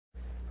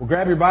Well,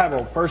 grab your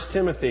Bible. 1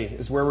 Timothy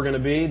is where we're going to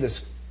be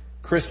this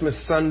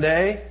Christmas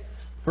Sunday.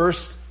 1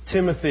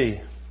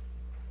 Timothy.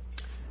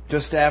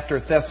 Just after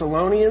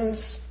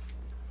Thessalonians,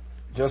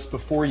 just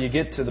before you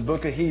get to the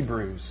book of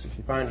Hebrews. If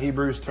you find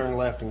Hebrews, turn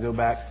left and go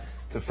back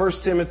to 1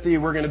 Timothy.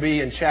 We're going to be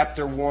in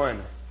chapter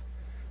 1.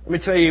 Let me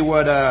tell you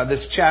what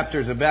this chapter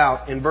is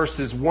about. In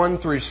verses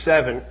 1 through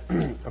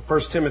 7 of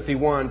 1 Timothy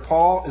 1,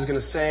 Paul is going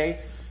to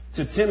say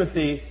to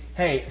Timothy,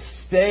 hey,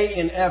 stay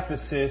in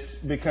Ephesus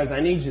because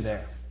I need you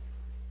there.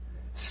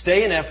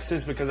 Stay in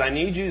Ephesus because I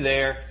need you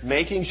there,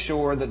 making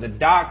sure that the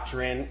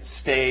doctrine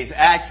stays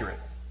accurate.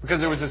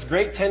 Because there was this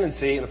great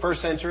tendency in the first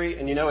century,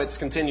 and you know it's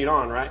continued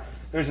on, right?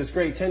 There's this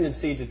great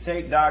tendency to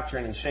take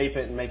doctrine and shape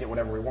it and make it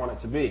whatever we want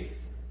it to be.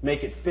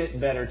 Make it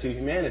fit better to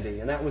humanity.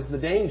 And that was the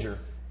danger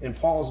in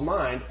Paul's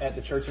mind at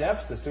the church at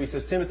Ephesus. So he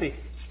says, Timothy,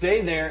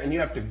 stay there and you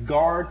have to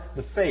guard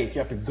the faith.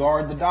 You have to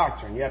guard the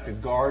doctrine. You have to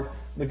guard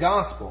the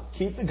gospel.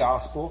 Keep the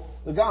gospel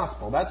the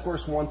gospel. That's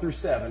verse 1 through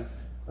 7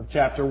 of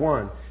chapter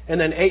 1. And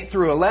then 8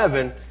 through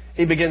 11,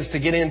 he begins to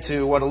get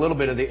into what a little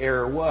bit of the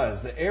error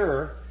was. The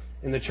error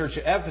in the church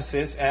of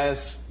Ephesus, as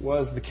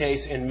was the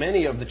case in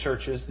many of the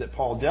churches that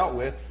Paul dealt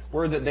with,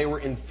 were that they were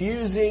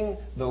infusing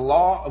the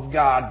law of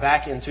God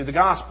back into the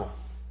gospel.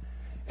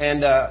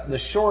 And the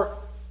short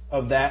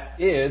of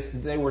that is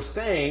they were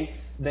saying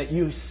that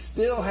you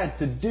still had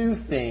to do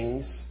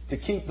things to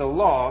keep the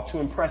law to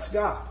impress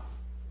God.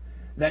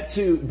 That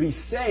to be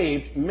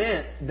saved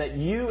meant that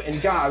you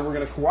and God were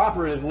going to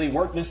cooperatively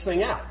work this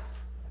thing out.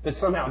 That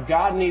somehow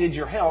God needed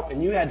your help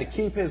and you had to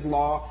keep His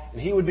law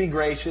and He would be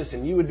gracious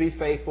and you would be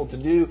faithful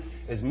to do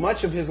as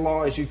much of His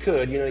law as you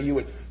could. You know, you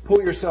would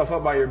pull yourself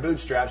up by your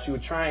bootstraps. You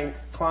would try and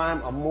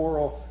climb a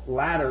moral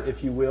ladder,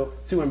 if you will,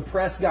 to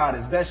impress God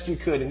as best you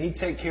could, and He'd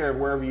take care of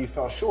wherever you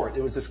fell short.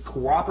 It was this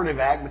cooperative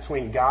act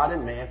between God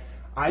and man.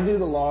 I do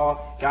the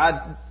law,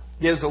 God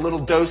gives a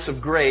little dose of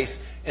grace,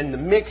 and the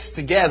mix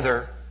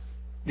together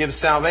gives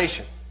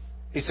salvation.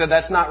 He said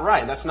that's not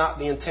right. That's not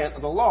the intent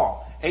of the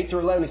law. 8 through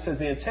 11, he says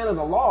the intent of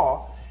the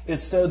law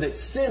is so that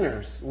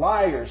sinners,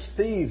 liars,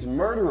 thieves,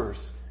 murderers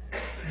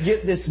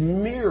get this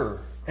mirror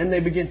and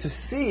they begin to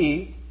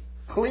see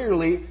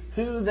clearly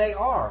who they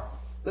are.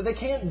 That they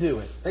can't do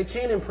it. They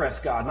can't impress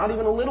God, not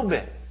even a little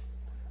bit.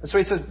 And so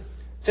he says,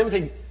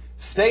 Timothy,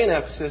 stay in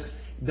Ephesus.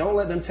 Don't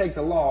let them take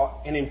the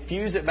law and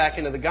infuse it back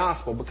into the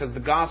gospel, because the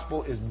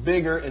gospel is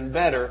bigger and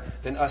better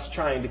than us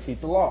trying to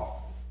keep the law.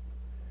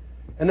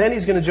 And then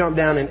he's going to jump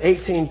down in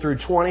 18 through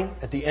 20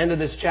 at the end of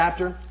this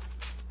chapter.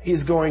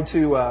 He's going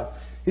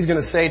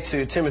to say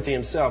to Timothy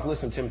himself,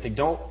 listen, Timothy,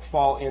 don't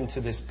fall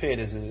into this pit.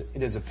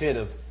 It is a pit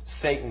of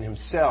Satan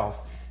himself.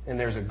 And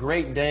there's a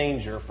great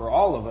danger for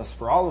all of us,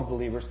 for all of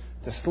believers,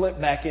 to slip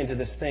back into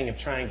this thing of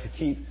trying to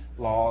keep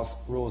laws,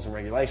 rules, and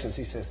regulations.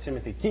 He says,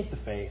 Timothy, keep the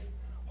faith.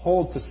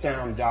 Hold to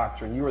sound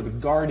doctrine. You are the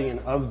guardian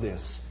of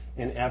this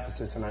in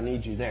Ephesus, and I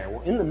need you there.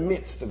 Well, in the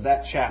midst of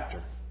that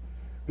chapter,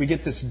 we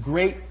get this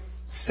great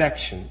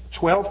section.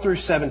 12 through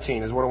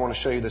 17 is what I want to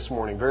show you this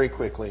morning very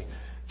quickly.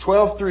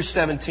 12 through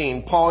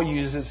 17, Paul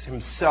uses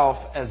himself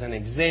as an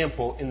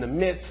example in the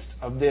midst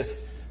of this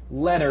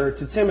letter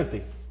to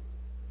Timothy.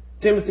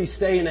 Timothy,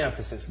 stay in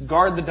Ephesus.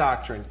 Guard the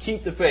doctrine.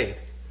 Keep the faith.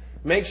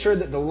 Make sure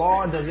that the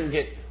law doesn't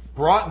get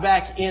brought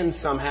back in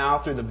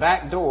somehow through the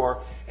back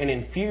door and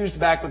infused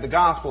back with the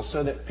gospel,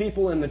 so that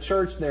people in the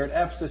church there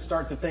at Ephesus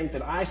start to think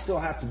that I still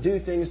have to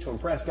do things to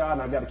impress God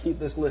and I've got to keep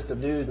this list of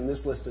do's and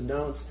this list of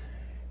don'ts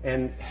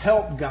and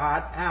help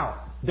God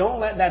out. Don't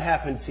let that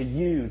happen to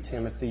you,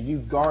 Timothy. You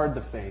guard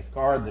the faith,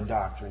 guard the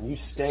doctrine. You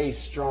stay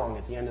strong.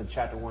 At the end of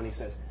chapter 1, he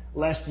says,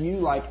 lest you,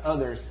 like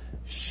others,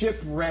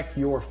 shipwreck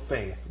your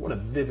faith. What a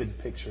vivid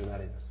picture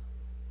that is.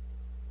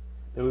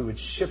 That we would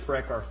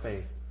shipwreck our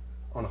faith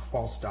on a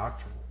false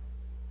doctrine.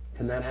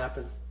 Can that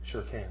happen?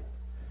 Sure can.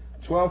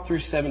 12 through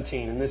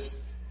 17,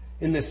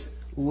 in this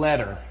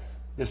letter,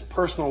 this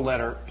personal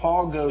letter,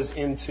 Paul goes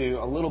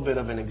into a little bit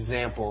of an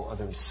example of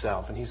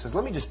himself. And he says,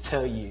 let me just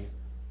tell you,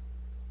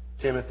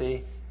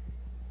 Timothy,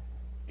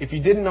 if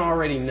you didn't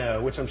already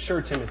know, which I'm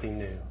sure Timothy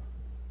knew.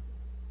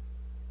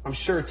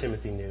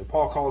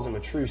 Paul calls him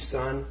a true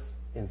son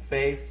in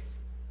faith.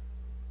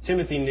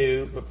 Timothy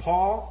knew, but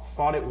Paul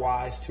thought it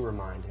wise to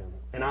remind him.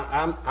 And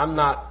I'm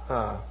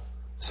not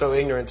so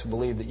ignorant to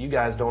believe that you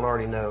guys don't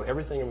already know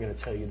everything I'm going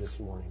to tell you this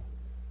morning.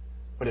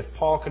 But if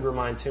Paul could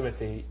remind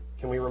Timothy,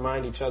 can we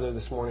remind each other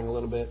this morning a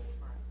little bit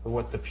of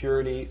what the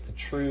purity, the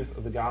truth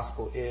of the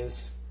gospel is?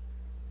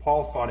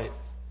 Paul thought it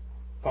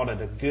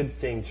a good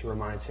thing to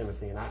remind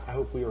Timothy, and I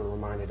hope we were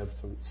reminded of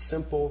some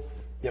simple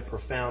yet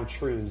profound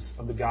truths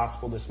of the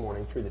gospel this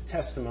morning through the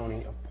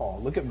testimony of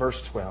Paul. Look at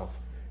verse 12,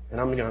 and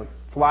I'm going to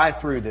fly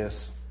through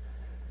this.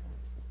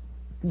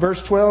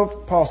 Verse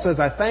 12, Paul says,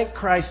 I thank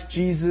Christ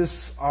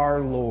Jesus our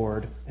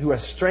Lord, who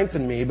has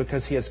strengthened me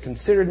because He has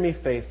considered me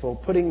faithful,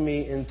 putting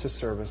me into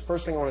service.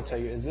 First thing I want to tell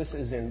you is this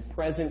is in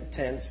present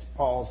tense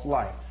Paul's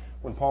life.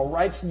 When Paul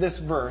writes this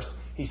verse,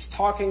 he's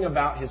talking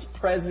about his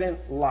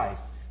present life,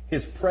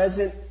 his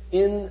present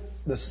in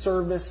the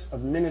service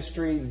of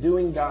ministry,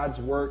 doing God's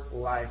work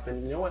life.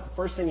 And you know what? The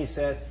first thing he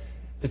says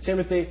to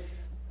Timothy,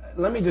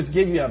 let me just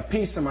give you a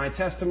piece of my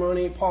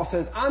testimony. Paul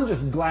says, I'm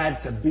just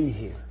glad to be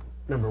here,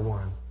 number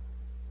one.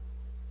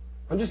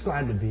 I'm just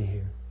glad to be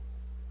here.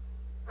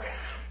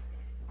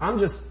 I'm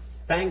just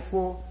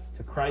thankful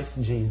to Christ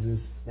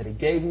Jesus that He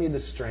gave me the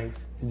strength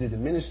to do the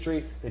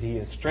ministry that He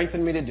has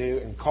strengthened me to do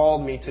and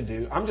called me to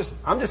do. I'm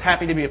just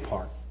happy to be a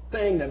part.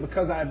 Saying that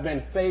because I've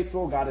been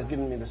faithful, God has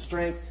given me the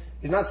strength.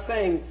 He's not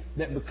saying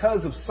that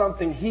because of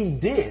something He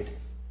did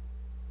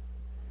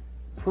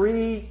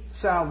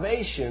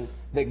pre-salvation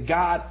that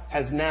God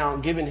has now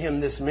given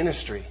him this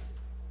ministry.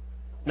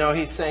 No,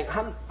 he's saying,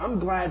 I'm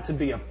glad to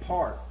be a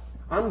part.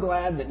 I'm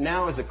glad that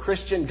now as a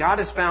Christian, God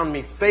has found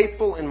me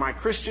faithful in my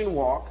Christian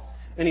walk,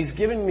 and He's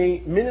given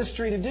me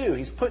ministry to do.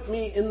 He's put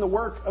me in the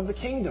work of the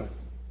kingdom.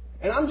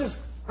 And I'm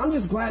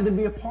just glad to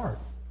be a part.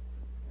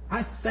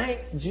 I thank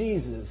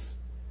Jesus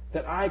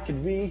that I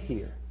could be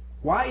here.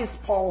 Why is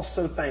Paul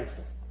so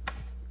thankful?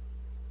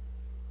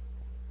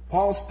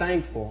 Paul's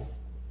thankful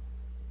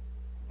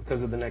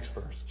because of the next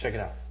verse. Check it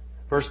out.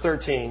 Verse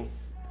 13.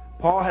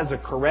 Paul has a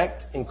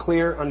correct and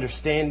clear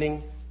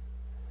understanding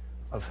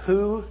of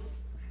who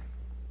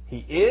he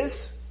is.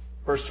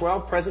 Verse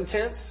 12, present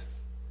tense.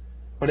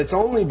 But it's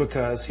only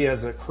because he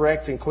has a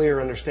correct and clear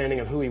understanding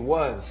of who he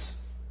was.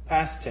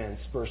 Past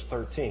tense, verse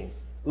 13.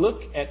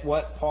 Look at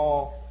what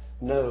Paul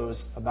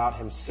knows about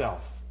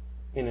himself,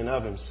 in and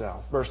of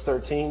himself. Verse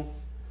 13.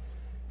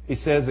 He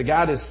says that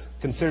God has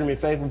considered me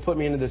faithful, put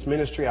me into this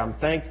ministry. I'm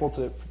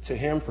thankful to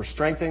Him for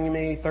strengthening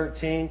me.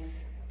 13.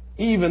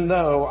 Even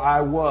though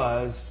I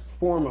was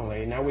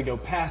formerly. Now we go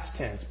past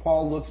tense.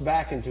 Paul looks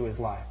back into his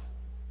life.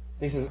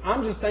 He says,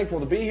 I'm just thankful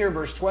to be here,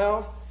 verse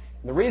 12.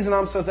 And the reason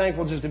I'm so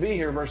thankful just to be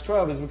here, verse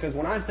 12, is because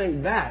when I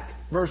think back,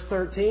 verse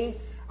 13,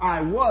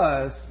 I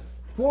was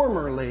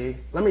formerly,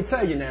 let me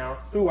tell you now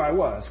who I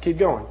was. Keep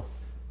going.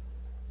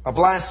 A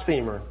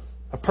blasphemer,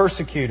 a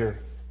persecutor,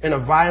 and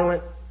a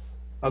violent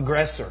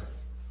aggressor.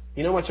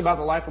 You know much about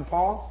the life of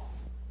Paul?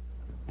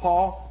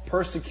 Paul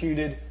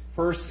persecuted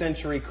first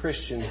century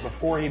Christians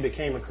before he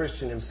became a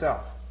Christian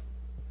himself.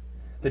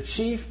 The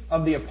chief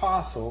of the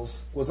apostles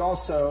was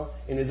also,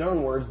 in his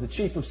own words, the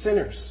chief of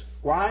sinners.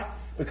 Why?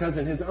 Because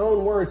in his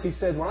own words, he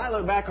says, when I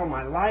look back on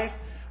my life,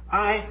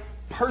 I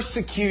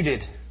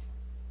persecuted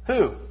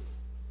who?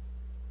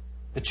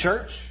 The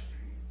church.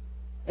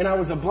 And I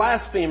was a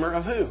blasphemer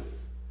of who?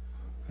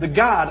 The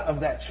God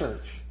of that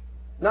church.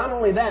 Not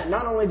only that,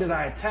 not only did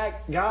I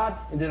attack God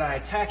and did I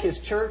attack His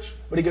church,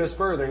 but he goes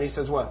further and he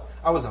says what?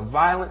 I was a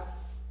violent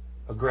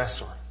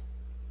aggressor.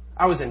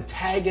 I was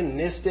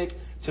antagonistic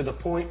to the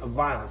point of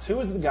violence. Who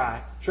was the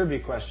guy,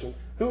 trivia question,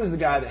 who was the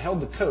guy that held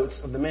the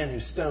coats of the men who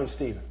stoned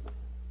Stephen?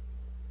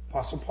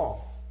 Apostle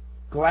Paul.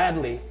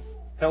 Gladly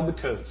held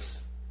the coats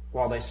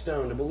while they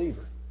stoned a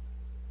believer.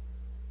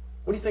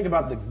 What do you think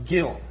about the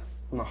guilt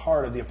in the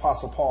heart of the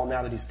Apostle Paul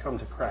now that he's come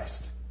to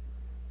Christ?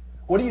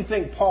 What do you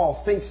think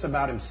Paul thinks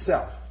about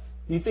himself?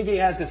 Do you think he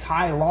has this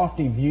high,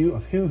 lofty view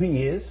of who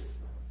he is?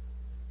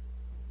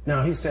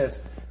 No, he says,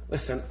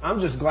 listen, I'm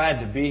just glad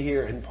to be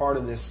here and part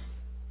of this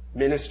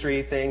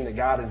ministry thing that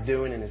God is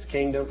doing in His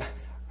kingdom.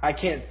 I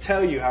can't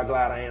tell you how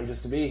glad I am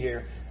just to be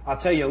here.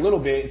 I'll tell you a little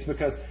bit. It's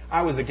because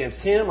I was against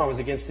him. I was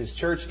against his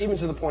church, even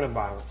to the point of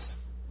violence.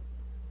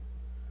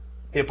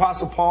 The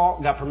Apostle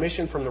Paul got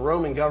permission from the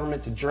Roman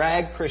government to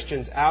drag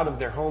Christians out of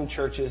their home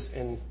churches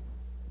and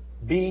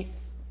beat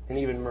and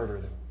even murder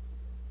them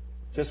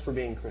just for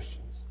being Christians.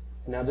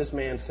 And now this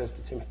man says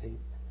to Timothy,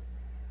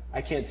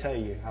 I can't tell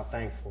you how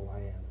thankful I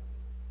am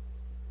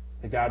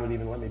that God would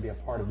even let me be a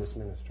part of this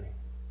ministry.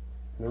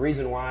 And the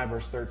reason why,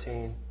 verse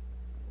 13,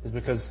 is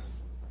because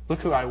look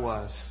who I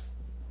was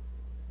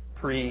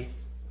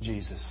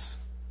pre-Jesus.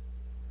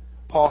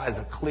 Paul has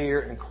a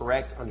clear and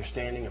correct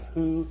understanding of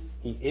who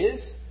he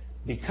is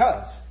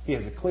because he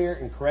has a clear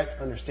and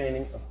correct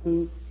understanding of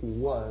who he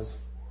was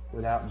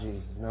without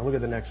Jesus. Now look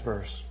at the next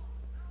verse.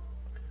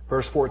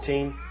 Verse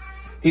 14,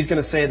 he's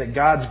going to say that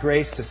God's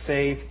grace to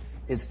save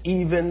is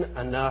even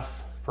enough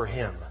for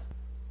him.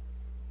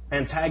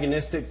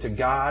 Antagonistic to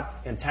God,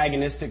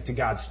 antagonistic to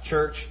God's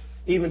church,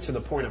 even to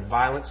the point of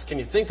violence. Can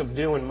you think of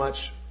doing much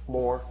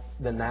more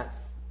than that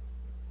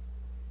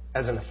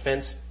as an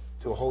offense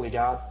to a holy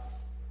God?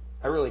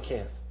 I really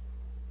can't.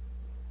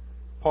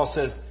 Paul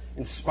says,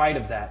 in spite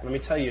of that, let me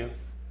tell you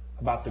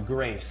about the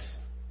grace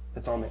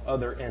that's on the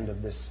other end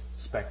of this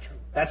spectrum.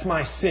 That's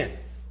my sin.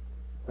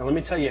 Now let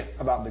me tell you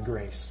about the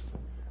grace.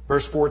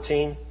 Verse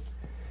 14,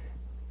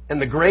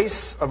 and the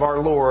grace of our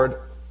Lord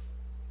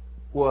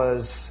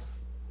was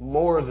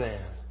more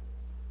than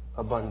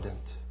abundant.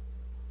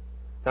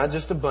 Not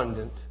just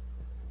abundant,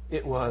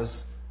 it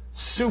was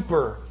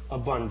super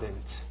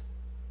abundant.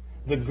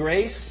 The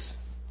grace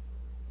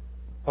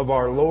of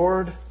our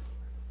Lord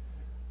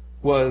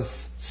was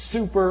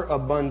super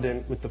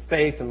abundant with the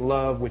faith and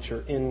love which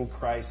are in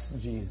Christ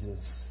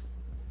Jesus.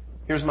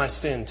 Here's my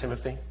sin,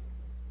 Timothy.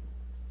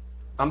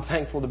 I'm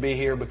thankful to be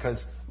here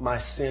because my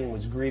sin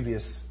was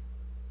grievous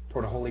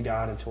toward a holy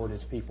God and toward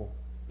His people.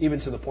 Even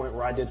to the point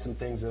where I did some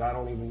things that I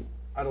don't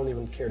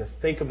even care to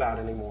think about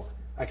anymore.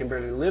 I can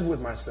barely live with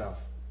myself.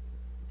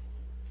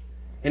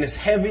 And as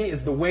heavy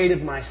as the weight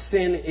of my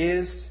sin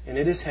is, and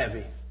it is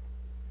heavy,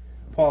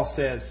 Paul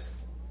says,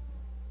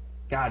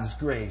 God's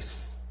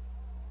grace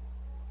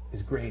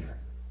is greater.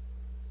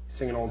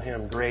 Sing an old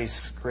hymn,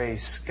 grace,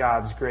 grace,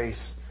 God's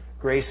grace,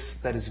 grace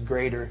that is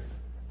greater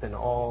than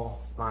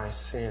all my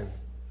sin.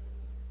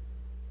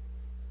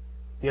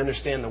 You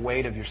understand the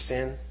weight of your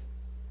sin?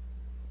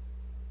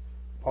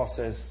 Paul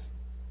says,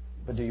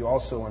 but do you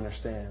also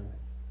understand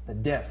the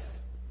depth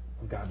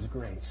of God's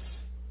grace?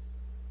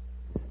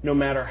 No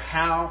matter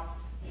how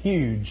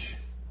huge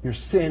your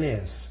sin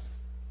is,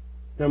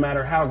 no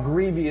matter how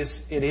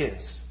grievous it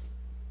is,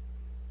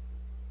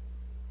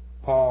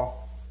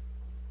 Paul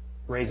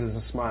raises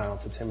a smile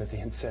to Timothy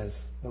and says,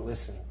 but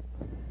listen,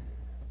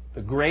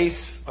 the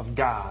grace of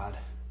God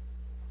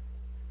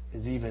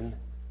is even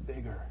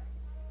bigger.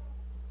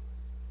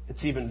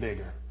 It's even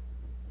bigger.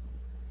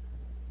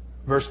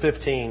 Verse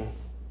 15,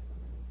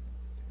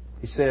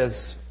 he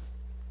says,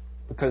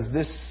 because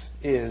this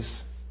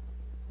is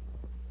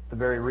the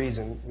very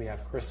reason we have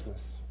Christmas.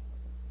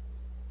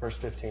 Verse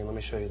 15, let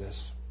me show you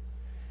this.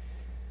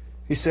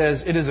 He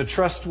says, it is a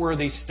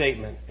trustworthy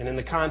statement. And in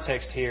the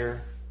context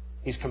here,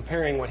 he's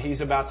comparing what he's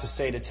about to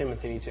say to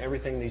Timothy to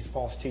everything these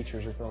false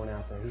teachers are throwing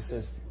out there. He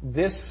says,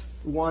 this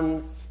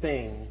one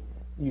thing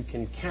you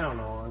can count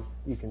on,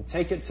 you can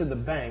take it to the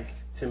bank,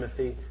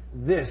 Timothy.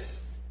 This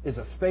is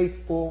a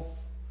faithful,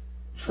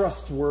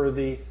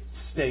 trustworthy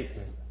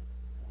statement.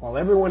 While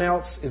everyone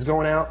else is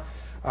going out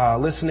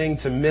listening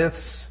to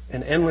myths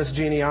and endless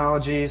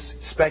genealogies,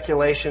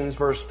 speculations,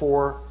 verse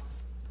 4,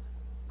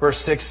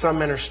 verse 6, some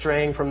men are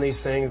straying from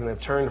these things and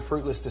they've turned to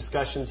fruitless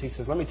discussions. He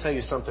says, let me tell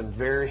you something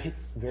very,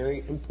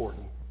 very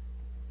important.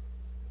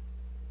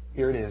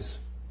 Here it is.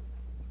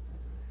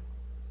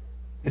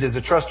 It is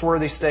a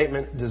trustworthy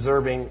statement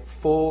deserving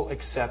full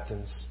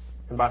acceptance.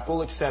 And by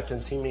full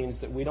acceptance, he means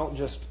that we don't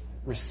just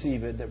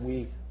receive it, that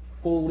we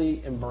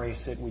fully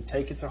embrace it, we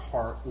take it to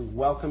heart, we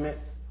welcome it,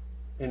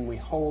 and we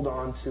hold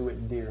on to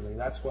it dearly.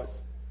 That's what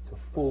to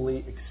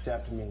fully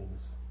accept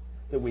means.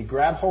 That we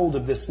grab hold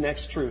of this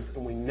next truth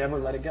and we never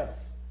let it go.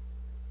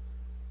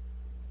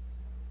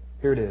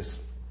 Here it is.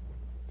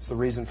 It's the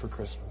reason for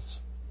Christmas.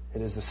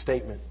 It is a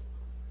statement,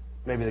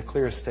 maybe the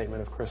clearest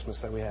statement of Christmas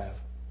that we have.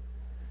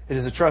 It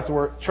is a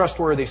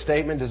trustworthy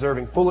statement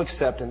deserving full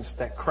acceptance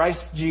that Christ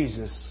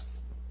Jesus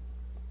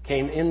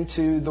came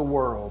into the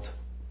world.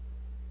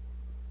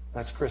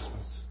 That's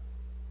Christmas.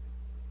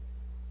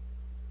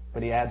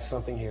 But he adds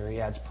something here.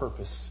 He adds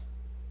purpose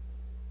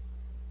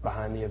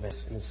behind the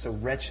events. And it's so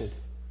wretched.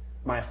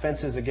 My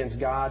offenses against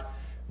God,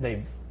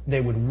 they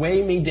would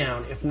weigh me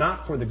down if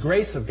not for the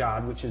grace of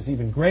God, which is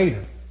even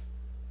greater.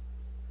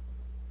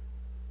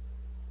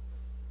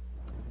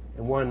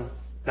 And one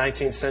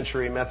 19th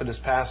century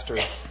Methodist pastor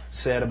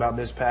said about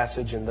this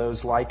passage and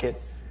those like it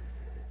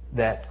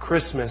that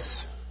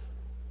Christmas,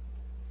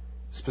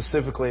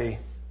 specifically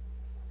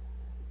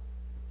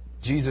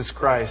Jesus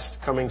Christ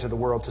coming to the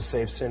world to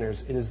save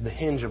sinners, it is the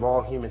hinge of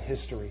all human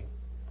history,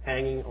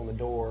 hanging on the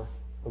door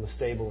of the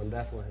stable in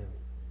Bethlehem.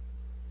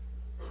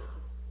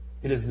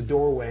 It is the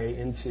doorway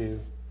into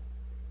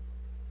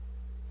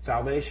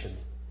salvation.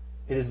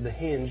 It is the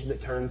hinge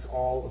that turns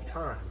all of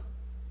time.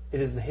 It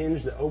is the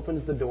hinge that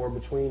opens the door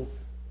between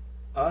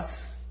us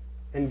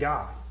and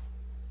God.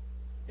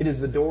 It is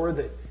the door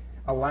that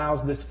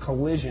allows this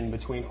collision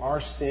between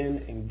our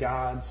sin and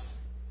God's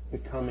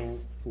becoming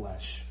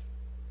flesh.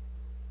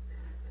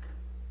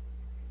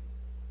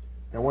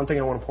 Now, one thing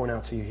I want to point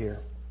out to you here,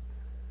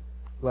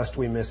 lest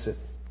we miss it,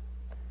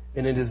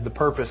 and it is the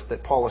purpose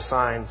that Paul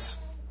assigns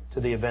to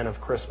the event of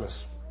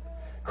Christmas.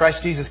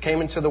 Christ Jesus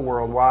came into the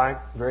world.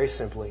 Why? Very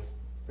simply,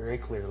 very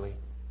clearly,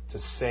 to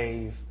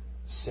save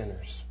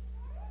sinners.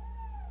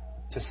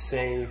 To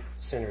save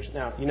sinners.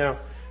 Now, you know,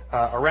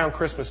 around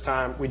Christmas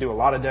time, we do a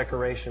lot of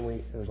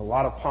decoration. There's a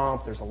lot of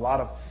pomp. There's a lot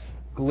of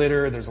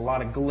glitter. There's a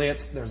lot of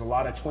glitz. There's a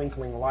lot of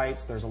twinkling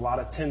lights. There's a lot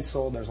of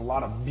tinsel. There's a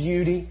lot of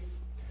beauty.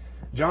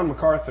 John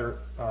MacArthur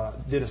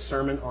did a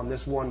sermon on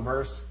this one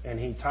verse, and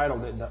he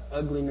titled it, The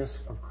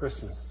Ugliness of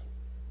Christmas.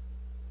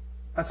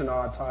 That's an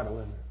odd title,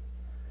 isn't it?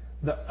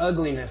 The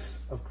Ugliness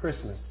of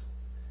Christmas.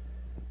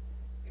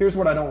 Here's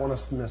what I don't want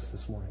us to miss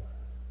this morning.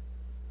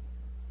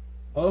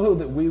 Oh,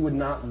 that we would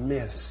not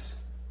miss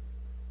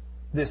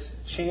this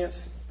chance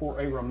for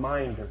a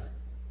reminder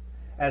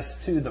as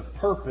to the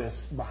purpose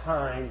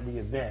behind the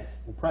event.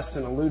 And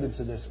Preston alluded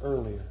to this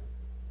earlier.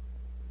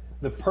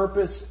 The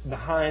purpose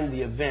behind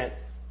the event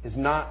is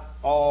not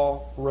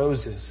all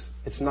roses.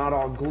 It's not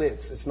all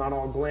glitz. It's not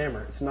all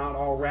glamour. It's not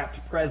all wrapped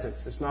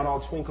presents. It's not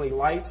all twinkling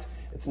lights.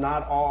 It's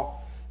not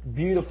all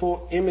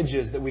beautiful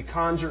images that we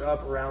conjure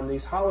up around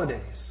these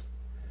holidays.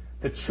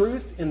 The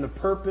truth and the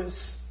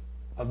purpose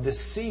of this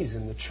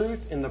season, the truth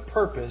and the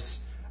purpose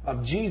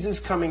of Jesus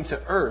coming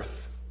to earth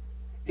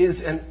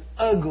is an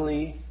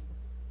ugly,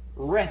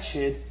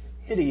 wretched,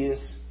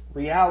 hideous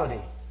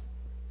reality.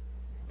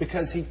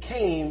 Because he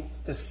came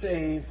to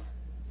save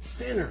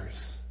sinners.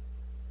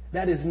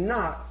 That is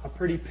not a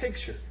pretty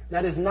picture.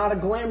 That is not a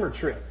glamour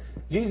trip.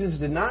 Jesus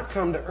did not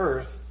come to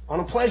earth on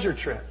a pleasure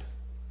trip.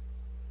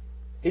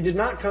 He did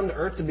not come to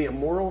earth to be a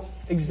moral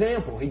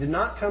example. He did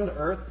not come to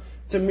earth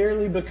to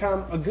merely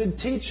become a good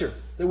teacher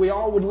that we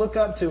all would look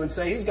up to and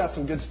say, he's got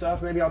some good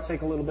stuff, maybe I'll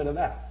take a little bit of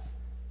that.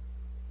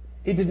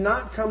 He did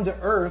not come to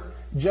earth,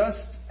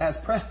 just as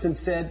Preston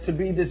said, to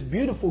be this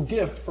beautiful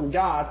gift from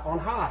God on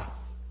high.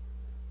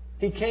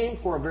 He came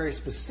for a very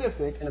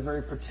specific and a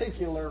very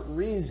particular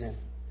reason,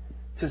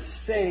 to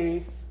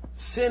save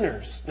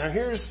sinners. Now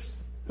here's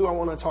who I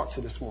want to talk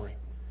to this morning.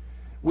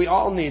 We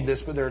all need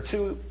this, but there are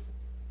two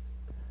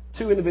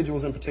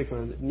individuals in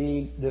particular that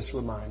need this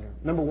reminder.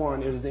 Number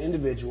one, it is the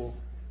individual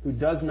who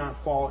does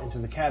not fall into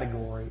the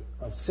category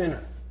of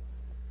sinner.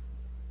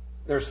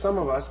 There are some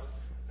of us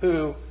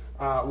who,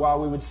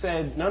 while we would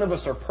say none of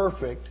us are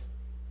perfect,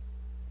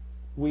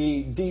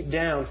 we deep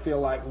down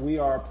feel like we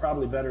are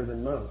probably better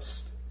than most.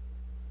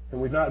 And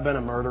we've not been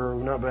a murderer,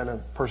 we've not been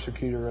a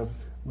persecutor of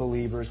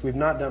believers, we've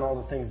not done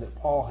all the things that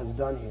Paul has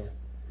done here.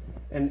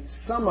 And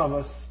some of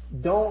us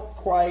don't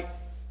quite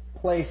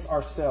place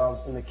ourselves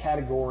in the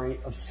category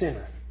of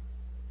sinner.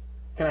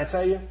 Can I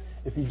tell you?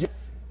 If you get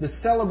the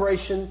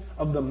celebration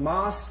of the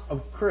Mass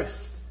of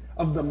Christ,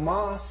 of the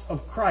Mass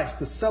of Christ,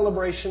 the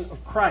celebration of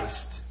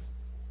Christ,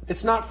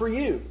 it's not for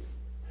you.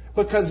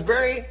 Because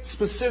very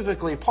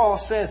specifically,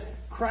 Paul says,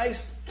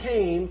 Christ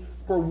came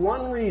for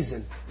one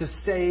reason, to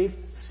save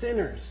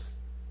sinners.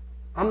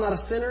 I'm not a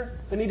sinner,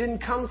 then He didn't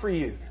come for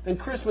you. Then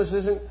Christmas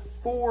isn't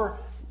for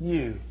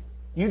you.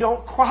 You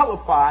don't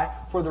qualify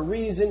for the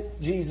reason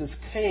Jesus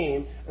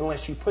came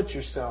unless you put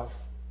yourself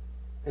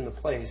in the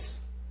place,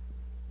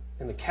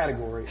 in the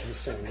category of the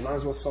sinner. You might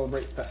as well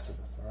celebrate Festivus,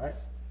 all right?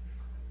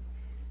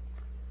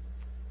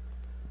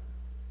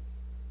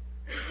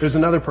 There's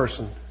another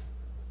person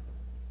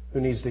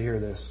who needs to hear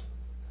this.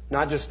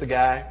 Not just the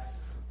guy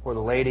or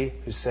the lady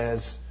who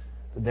says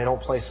that they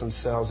don't place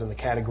themselves in the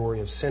category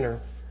of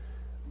sinner,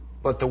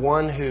 but the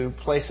one who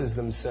places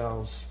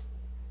themselves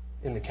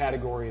in the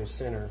category of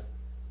sinner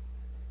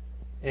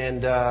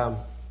and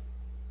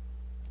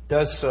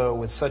does so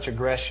with such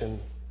aggression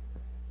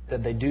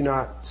that they do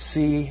not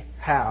see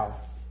how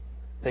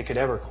they could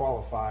ever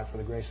qualify for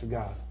the grace of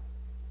God.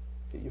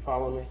 Do you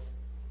follow me?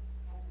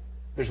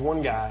 There's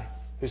one guy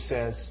who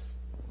says,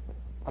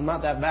 I'm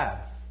not that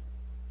bad.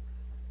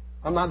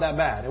 I'm not that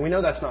bad. And we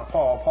know that's not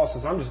Paul. Paul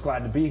says, I'm just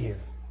glad to be here.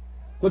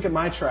 Look at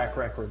my track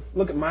record.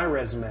 Look at my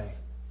resume.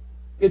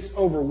 It's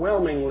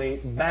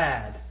overwhelmingly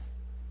bad.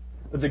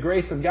 But the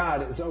grace of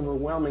God is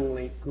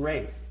overwhelmingly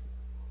great.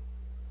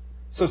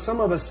 So some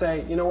of us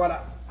say, you know what,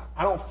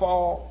 I don't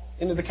fall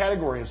into the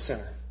category of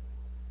sinner.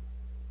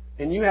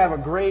 And you have a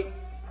great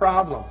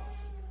problem.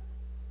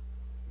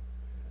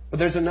 But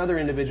there's another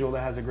individual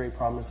that has a great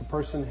problem. It's a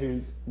person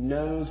who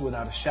knows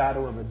without a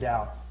shadow of a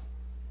doubt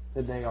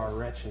that they are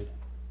wretched,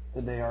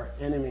 that they are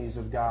enemies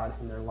of God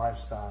in their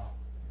lifestyle,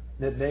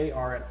 that they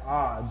are at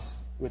odds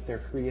with their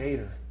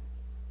Creator.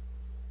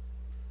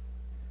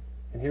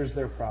 And here's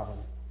their problem,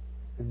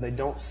 is they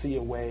don't see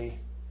a way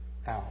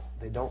out.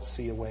 They don't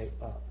see a way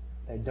up.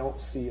 They don't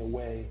see a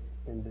way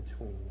in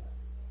between.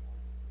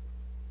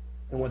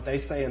 And what they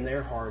say in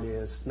their heart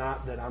is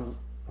not that I'm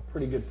a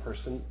pretty good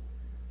person.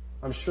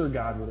 I'm sure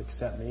God would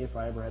accept me if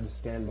I ever had to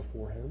stand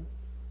before Him.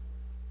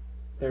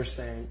 They're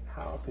saying,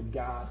 how could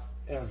God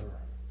ever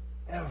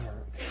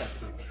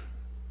accept me?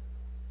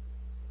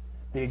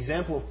 The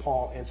example of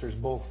Paul answers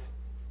both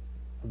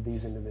of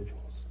these individuals.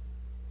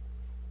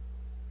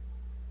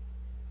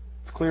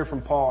 It's clear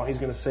from Paul, he's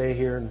going to say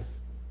here in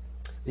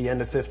the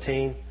end of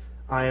 15,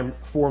 I am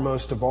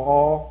foremost of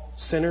all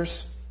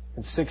sinners.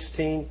 In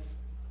 16,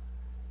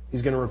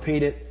 he's going to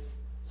repeat it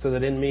so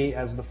that in me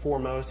as the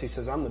foremost, he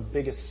says, I'm the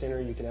biggest sinner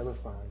you could ever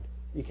find.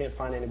 You can't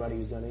find anybody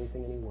who's done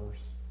anything any worse.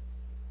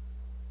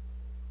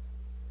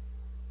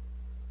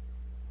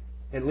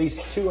 At least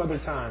two other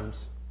times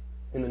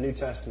in the New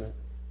Testament,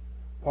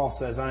 Paul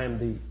says, I'm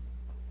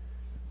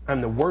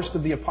the worst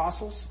of the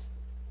apostles,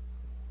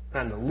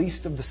 I'm the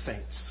least of the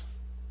saints.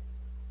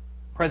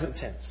 Present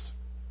tense.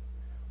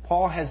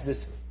 Paul has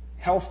this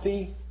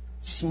healthy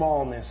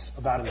smallness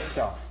about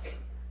himself.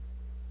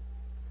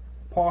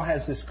 Paul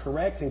has this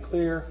correct and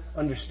clear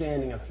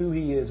understanding of who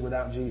he is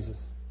without Jesus.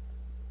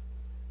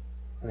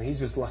 And he's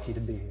just lucky to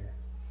be here.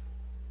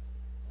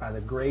 By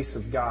the grace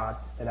of God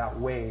that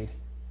outweighed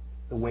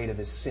the weight of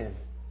his sin.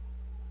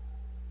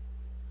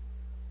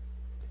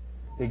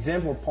 The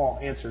example of Paul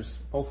answers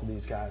both of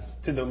these guys.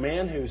 To the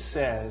man who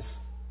says,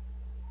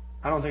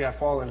 I don't think I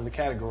fall into the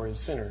category of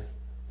sinner,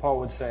 Paul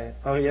would say,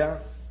 oh yeah?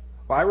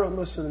 Well, I wrote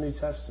most of the New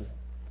Testament.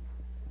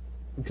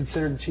 I'm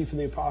considered the chief of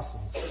the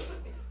apostles.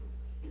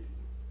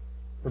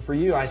 But for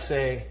you, I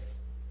say,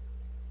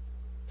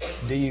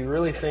 do you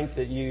really think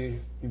that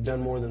you've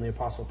done more than the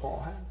Apostle Paul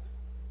has?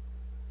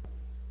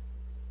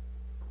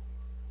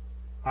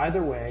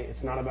 Either way,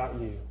 it's not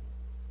about you.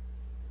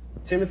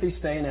 Timothy,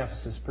 stay in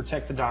Ephesus.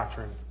 Protect the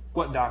doctrine.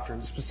 What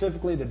doctrine?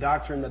 Specifically, the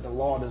doctrine that the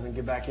law doesn't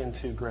get back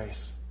into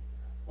grace.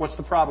 What's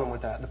the problem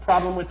with that? The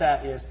problem with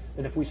that is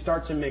that if we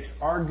start to mix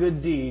our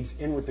good deeds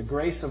in with the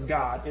grace of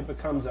God, it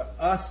becomes a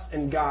us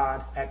and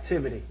God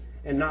activity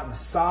and not the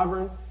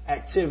sovereign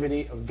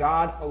activity of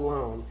God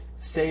alone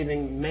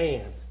saving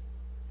man.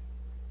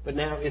 But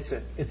now it's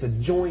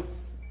a joint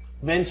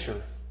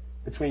venture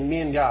between me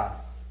and God.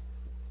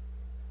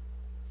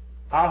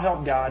 I'll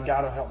help God,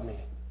 God will help me.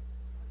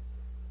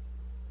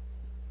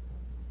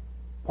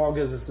 Paul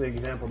gives us the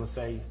example to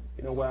say,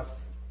 you know what?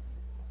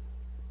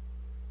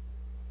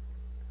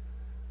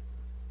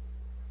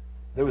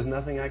 There was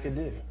nothing I could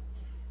do.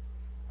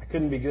 I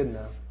couldn't be good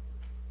enough.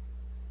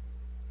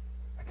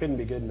 I couldn't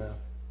be good enough.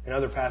 In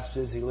other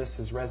passages, he lists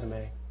his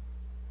resume.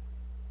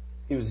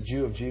 He was a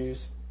Jew of Jews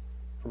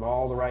from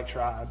all the right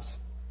tribes.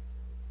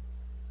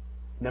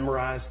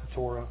 Memorized the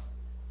Torah.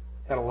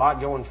 Had a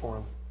lot going for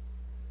him.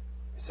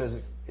 He says,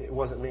 it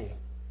wasn't me.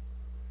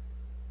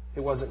 It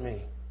wasn't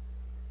me.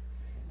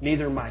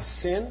 Neither my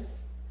sin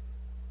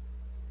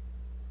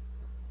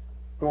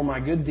nor my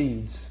good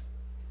deeds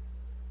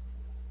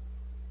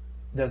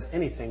does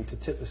anything to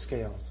tip the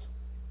scales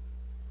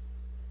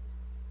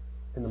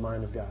in the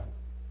mind of God.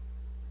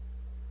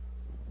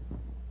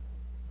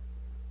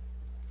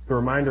 The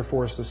reminder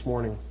for us this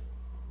morning,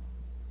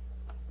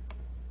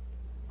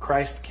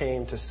 Christ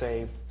came to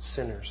save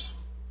sinners.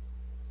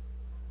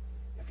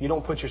 If you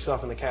don't put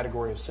yourself in the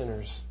category of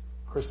sinners,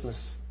 Christmas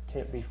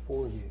can't be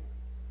for you.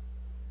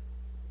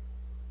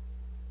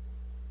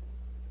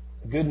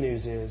 The good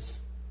news is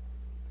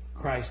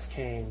Christ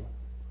came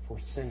for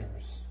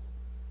sinners.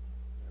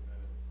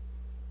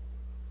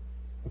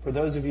 And for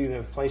those of you who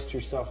have placed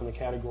yourself in the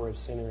category of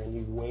sinner and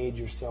you've weighed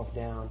yourself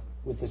down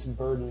with this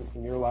burden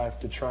in your life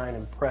to try and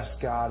impress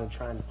God and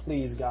try and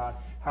please God,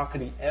 how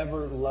could He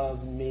ever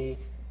love me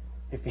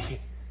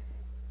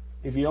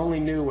if you only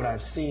knew what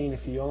I've seen,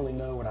 if you only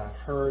know what I've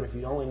heard, if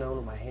you only know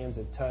what my hands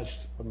have touched,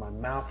 what my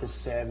mouth has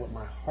said, what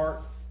my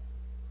heart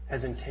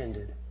has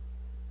intended,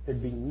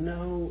 there'd be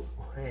no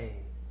way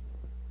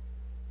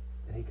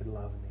that He could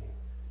love me.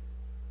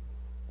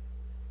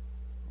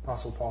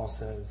 Apostle Paul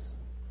says,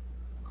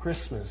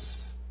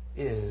 Christmas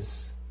is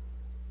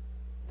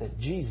that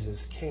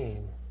Jesus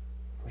came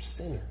for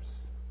sinners.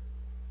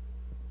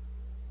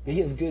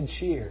 Be of good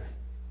cheer,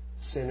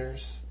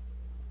 sinners.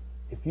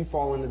 If you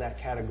fall into that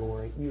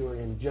category, you are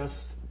in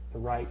just the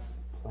right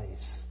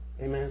place.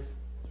 Amen?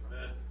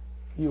 Amen.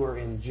 You are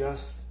in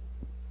just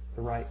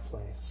the right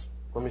place.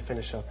 Let me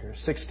finish up here.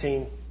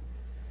 16.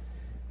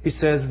 He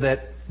says that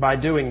by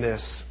doing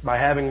this, by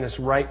having this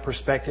right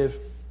perspective,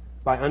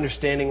 by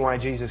understanding why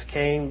Jesus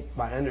came,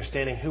 by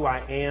understanding who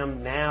I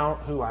am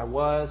now, who I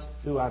was,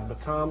 who I've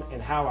become,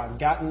 and how I've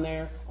gotten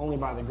there, only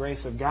by the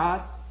grace of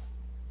God,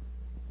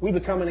 we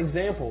become an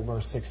example,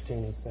 verse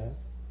 16 it says.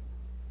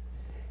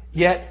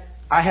 Yet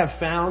I have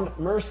found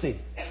mercy.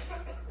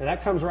 And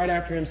that comes right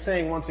after him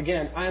saying, once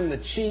again, I am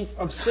the chief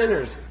of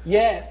sinners.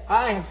 Yet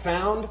I have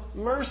found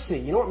mercy.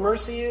 You know what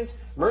mercy is?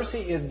 Mercy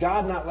is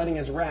God not letting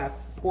His wrath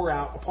pour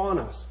out upon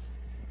us.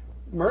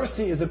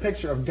 Mercy is a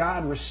picture of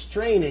God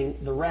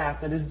restraining the wrath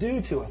that is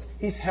due to us.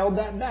 He's held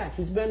that back.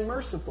 He's been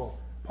merciful.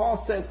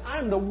 Paul says,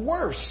 I'm the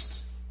worst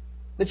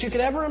that you could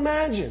ever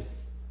imagine.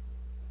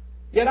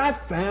 Yet I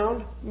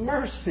found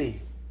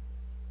mercy.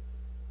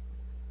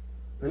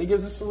 And he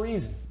gives us a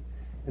reason.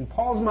 In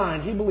Paul's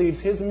mind, he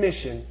believes his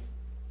mission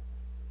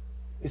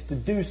is to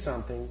do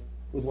something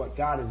with what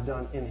God has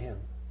done in him.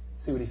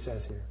 See what he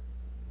says here.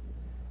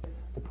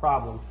 The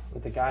problem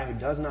with the guy who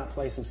does not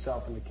place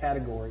himself in the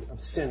category of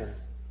sinner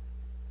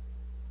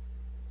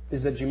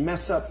is that you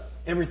mess up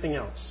everything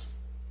else,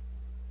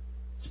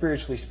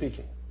 spiritually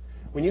speaking.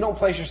 When you don't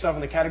place yourself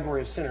in the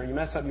category of sinner, you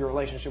mess up your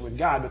relationship with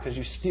God because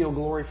you steal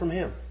glory from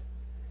Him.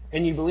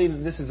 And you believe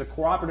that this is a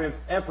cooperative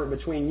effort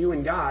between you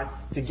and God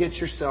to get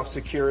yourself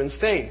secure and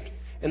saved.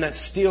 And that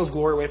steals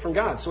glory away from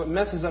God. So it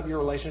messes up your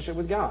relationship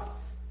with God.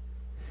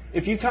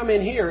 If you come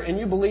in here and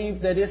you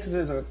believe that this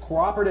is a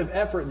cooperative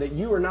effort, that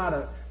you are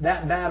not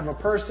that bad of a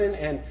person,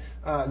 and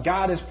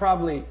God is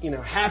probably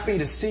happy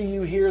to see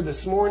you here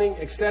this morning,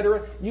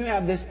 etc., you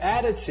have this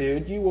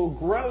attitude. You will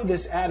grow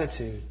this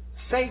attitude.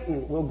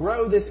 Satan will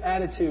grow this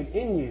attitude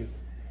in you,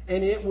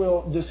 and it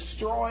will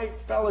destroy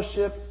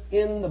fellowship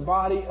in the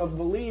body of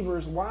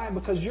believers. Why?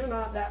 Because you're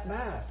not that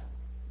bad.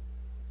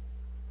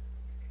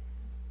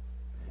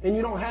 And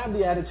you don't have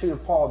the attitude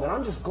of Paul that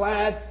I'm just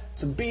glad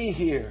to be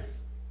here,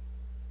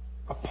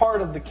 a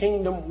part of the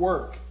kingdom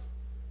work.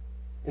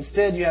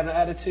 Instead, you have the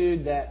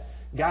attitude that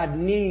God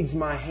needs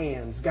my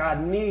hands,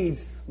 God needs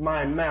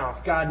my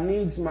mouth, God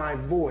needs my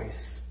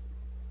voice.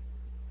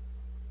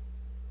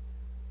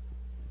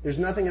 There's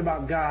nothing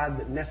about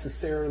God that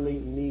necessarily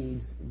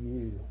needs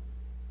you.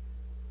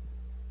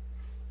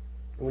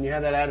 And when you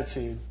have that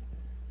attitude,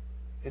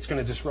 it's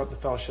going to disrupt the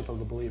fellowship of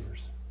the believers.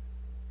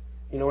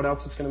 You know what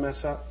else it's going to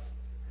mess up?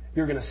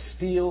 You're going to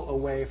steal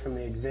away from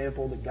the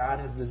example that God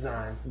has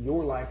designed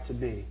your life to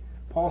be.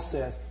 Paul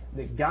says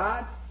that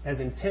God has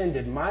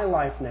intended my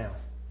life now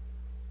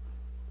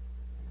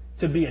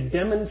to be a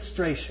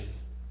demonstration,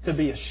 to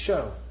be a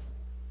show,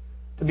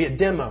 to be a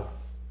demo,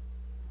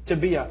 to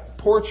be a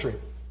portrait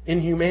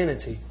in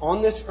humanity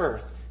on this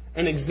earth,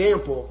 an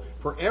example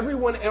for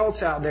everyone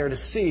else out there to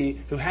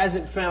see who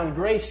hasn't found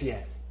grace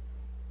yet.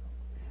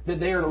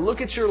 That they are to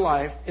look at your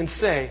life and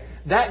say,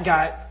 that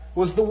guy,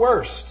 was the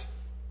worst.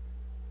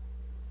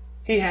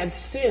 He had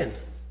sin.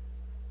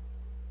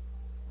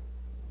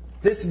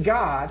 This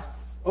God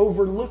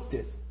overlooked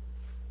it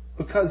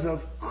because of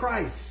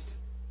Christ.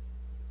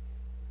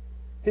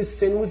 His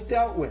sin was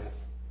dealt with.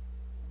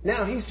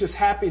 Now he's just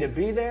happy to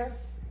be there.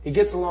 He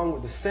gets along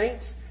with the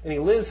saints, and he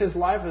lives his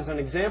life as an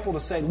example to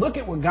say, look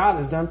at what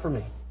God has done for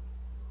me.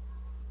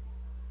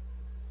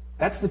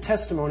 That's the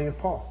testimony of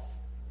Paul.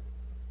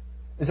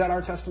 Is that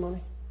our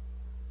testimony?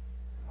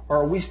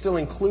 Or are we still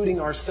including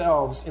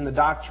ourselves in the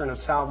doctrine of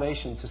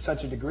salvation to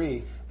such a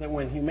degree that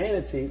when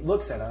humanity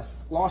looks at us,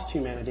 lost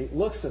humanity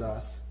looks at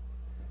us,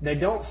 they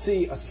don't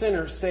see a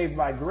sinner saved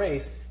by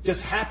grace,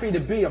 just happy to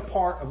be a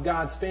part of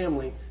God's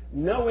family,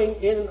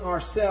 knowing in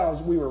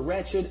ourselves we were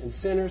wretched and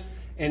sinners,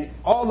 and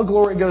all the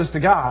glory goes to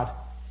God,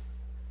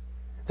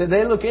 that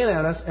they look in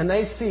at us and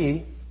they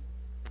see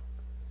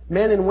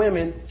men and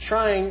women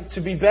trying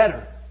to be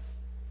better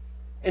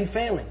and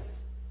failing.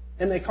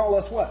 And they call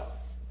us what?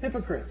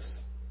 Hypocrites.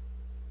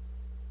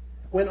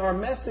 When our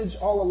message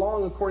all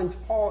along, according to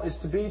Paul, is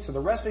to be to the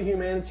rest of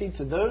humanity,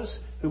 to those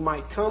who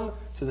might come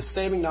to the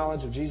saving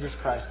knowledge of Jesus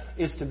Christ,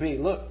 is to be,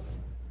 look,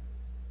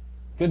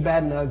 good,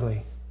 bad, and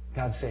ugly,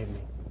 God saved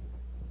me.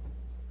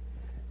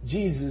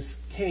 Jesus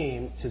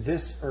came to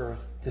this earth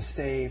to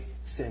save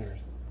sinners.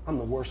 I'm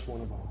the worst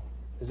one of all.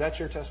 Is that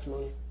your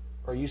testimony?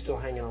 Or are you still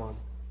hanging on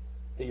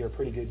that you're a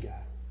pretty good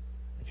guy?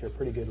 That you're a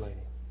pretty good lady?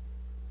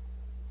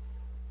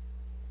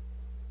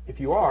 If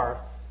you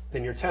are,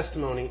 then your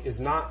testimony is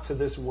not to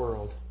this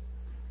world,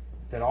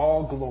 that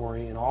all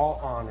glory and all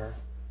honor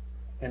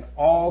and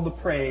all the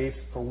praise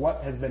for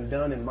what has been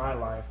done in my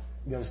life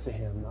goes to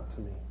Him, not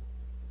to me.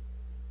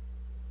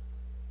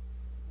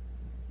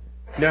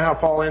 You know how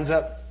Paul ends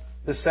up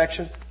this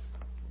section?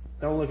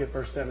 Don't look at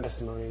verse 7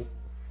 testimony.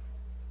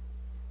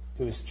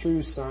 To his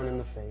true son in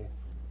the faith.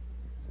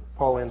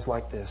 Paul ends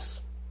like this.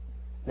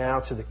 Now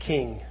to the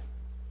King,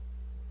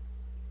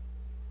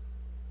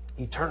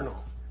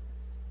 eternal,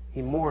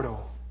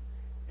 immortal,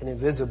 and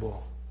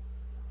invisible,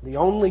 the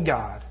only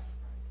God,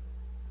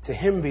 to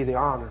Him be the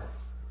honor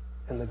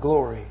and the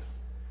glory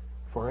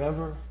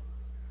forever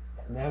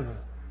and ever.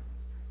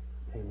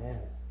 Amen.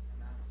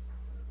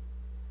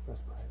 Let's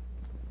pray.